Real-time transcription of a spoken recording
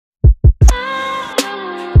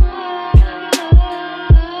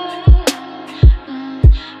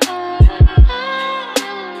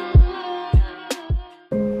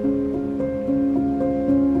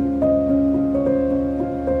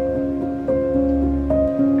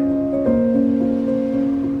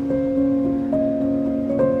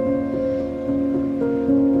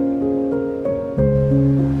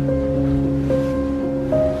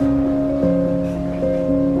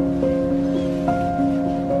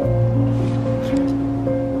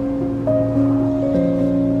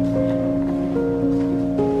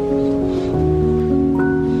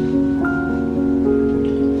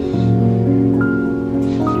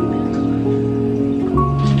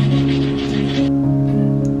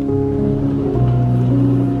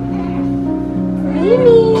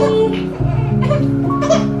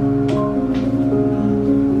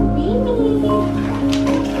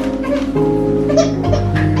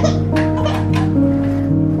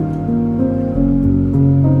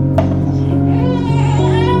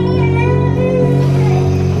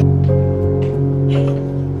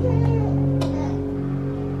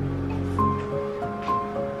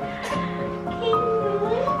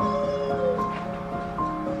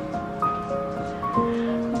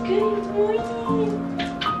Good morning.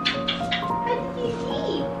 How did you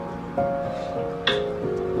sleep?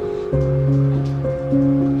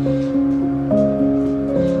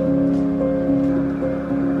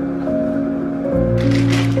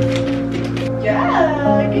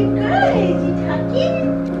 Yeah, good guys. You talking?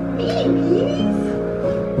 Babies.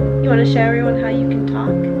 You want to show everyone how you can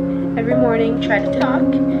talk? Every morning, try to talk.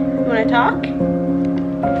 You want to talk?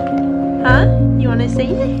 Huh? You want to say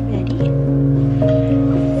it? Ready?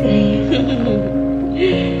 Say hello.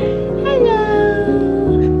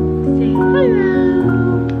 Say hello.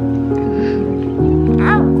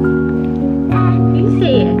 You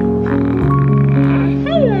say it.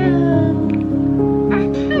 Hello.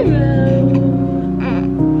 Hello.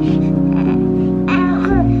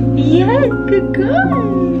 Yes, good girl.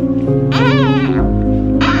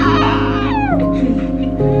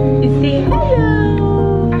 You say hello.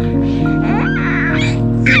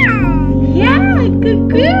 Yeah, good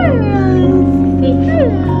girls. Say hello.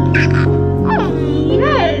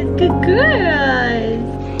 Yes, good girls.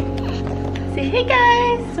 Say hey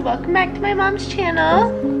guys. Welcome back to my mom's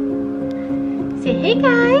channel. Say hey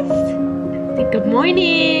guys. Say good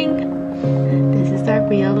morning. This is our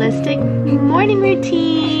realistic morning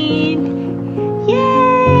routine.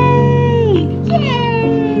 Yay!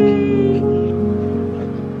 Yay!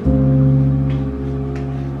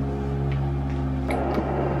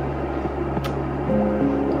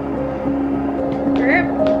 Burp.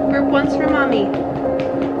 Burp once for mommy.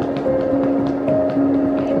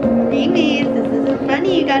 Babies, this isn't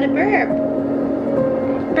funny. You gotta burp.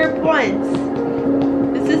 Burp once.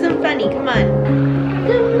 This isn't funny. Come on.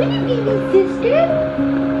 Good morning, baby sister.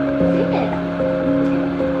 Sit.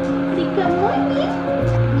 Say good morning.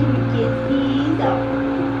 Give me kisses.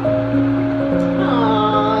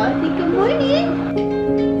 Aww. Say good morning.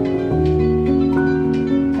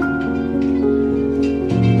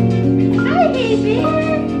 Hi, baby.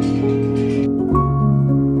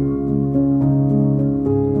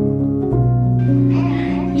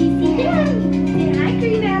 Easy done. Say hi,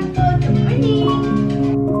 green apple. Good morning.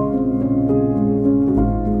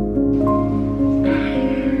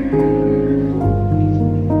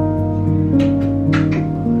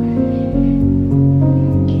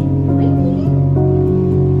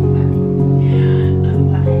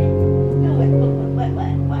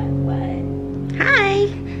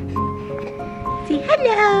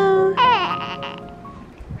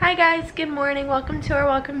 Hi guys, good morning. Welcome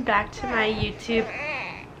back to my YouTube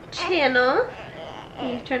channel. Are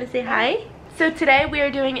you trying to say hi? So today we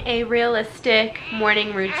are doing a realistic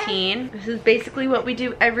morning routine. This is basically what we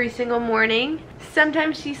do every single morning.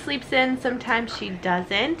 Sometimes she sleeps in, sometimes she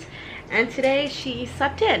doesn't. And today she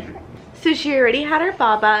slept in. So she already had her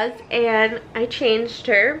babas and I changed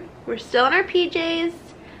her. We're still in our PJs.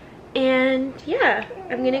 And yeah,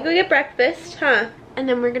 I'm gonna go get breakfast, and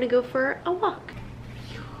then we're gonna go for a walk.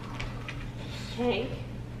 Okay.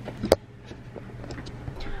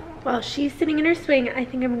 While she's sitting in her swing, I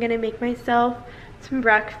think I'm gonna make myself some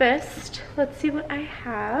breakfast. Let's see what I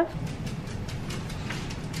have.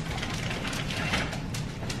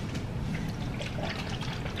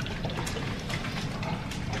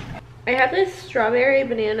 I have this strawberry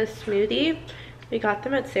banana smoothie. We got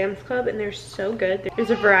them at Sam's Club and they're so good. There's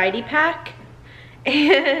a variety pack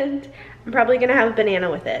and I'm probably gonna have a banana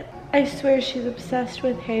with it. I swear she's obsessed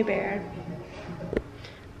with Hey Bear.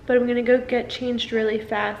 But I'm gonna go get changed really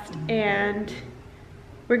fast and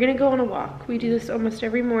we're gonna go on a walk. We do this almost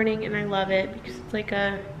every morning and I love it because it's like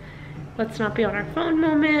a let's not be on our phone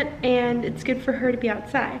moment and it's good for her to be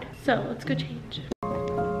outside. So let's go change.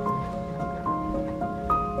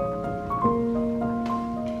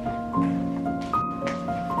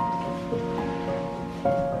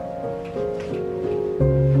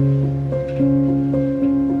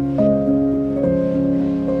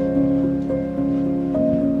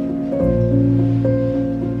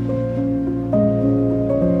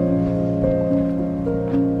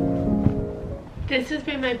 This has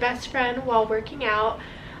been my best friend while working out.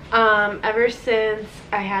 Ever since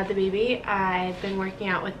I had the baby, I've been working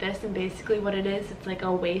out with this, and basically what it is, it's like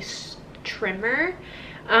a waist trimmer.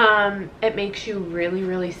 It makes you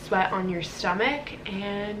really sweat on your stomach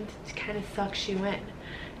and it kind of sucks you in.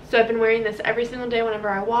 So I've been wearing this every single day whenever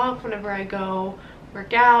I walk, whenever I go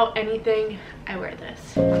work out, anything, I wear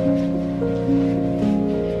this.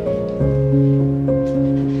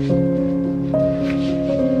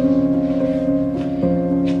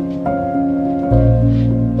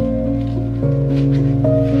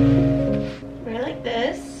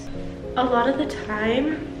 A lot of the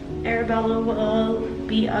time, Arabella will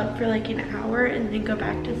be up for like an hour and then go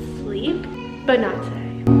back to sleep, but not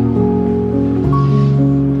today.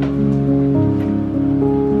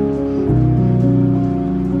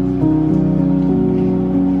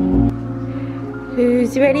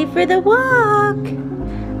 for the walk.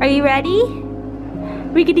 Are you ready?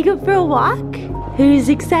 We're gonna go for a walk? Who's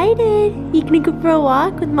excited? You gonna go for a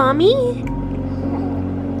walk with mommy?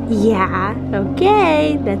 Yeah,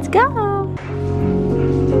 okay, let's go.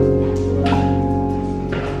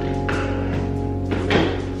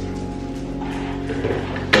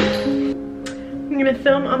 I'm gonna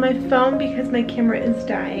film on my phone because my camera is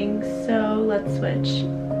dying, so let's switch.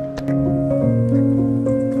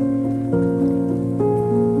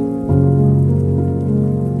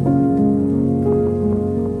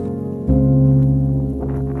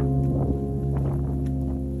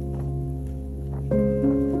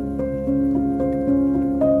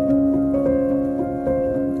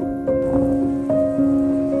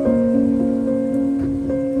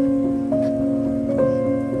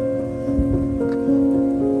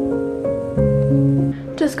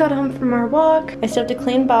 Just got home from our walk. I still have to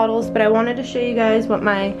clean bottles, but I wanted to show you guys what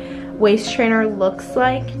my waist trainer looks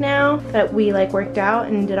like now that we like worked out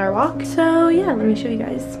and did our walk. So yeah, let me show you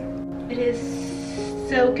guys. It is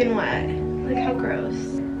soaking wet. Look how gross.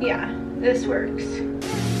 Yeah, this works.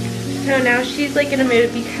 So now she's like in a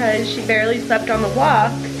mood because she barely slept on the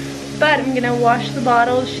walk, but I'm gonna wash the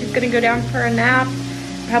bottles. She's gonna go down for a nap,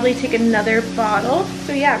 probably take another bottle.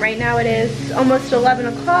 So yeah, right now it is almost 11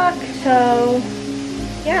 o'clock, so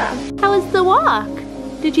yeah. How was the walk?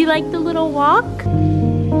 Did you like the little walk?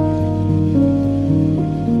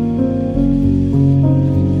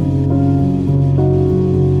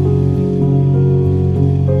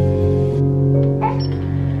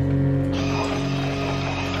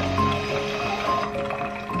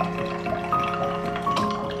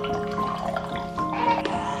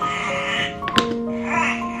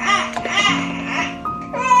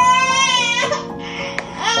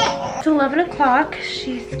 It's 11 o'clock.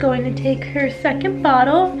 She's going to take her second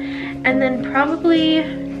bottle and then probably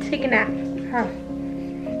take a nap. Huh.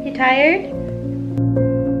 You tired?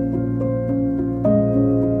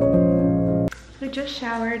 I just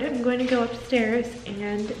showered. I'm going to go upstairs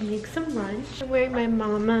and make some lunch. I'm wearing my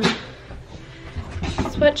mama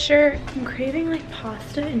sweatshirt. I'm craving like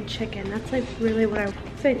pasta and chicken. That's like really what I want.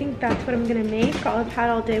 So I think that's what I'm gonna make. All I've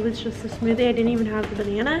had all day was just a smoothie. I didn't even have the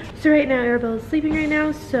banana. So right now Arabella's sleeping right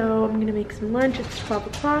now, so I'm gonna make some lunch. It's 12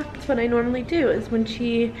 o'clock. That's what I normally do, is when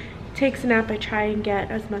she takes a nap, I try and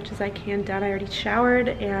get as much as I can done. I already showered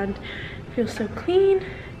and feel so clean,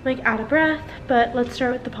 like out of breath. But let's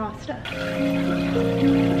start with the pasta.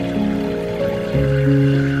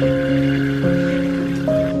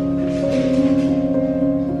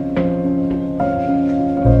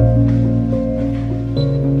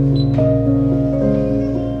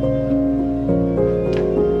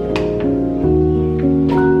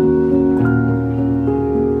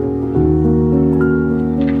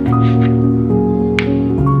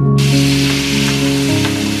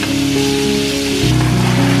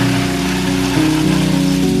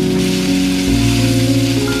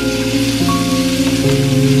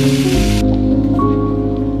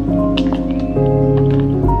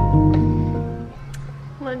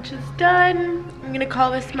 Lunch is done. I'm gonna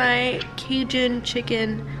call this my Cajun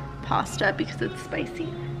chicken pasta because it's spicy.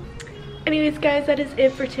 Anyways guys, that is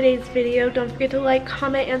it for today's video. Don't forget to like,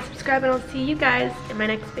 comment, and subscribe, and I'll see you guys in my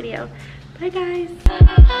next video. Bye guys.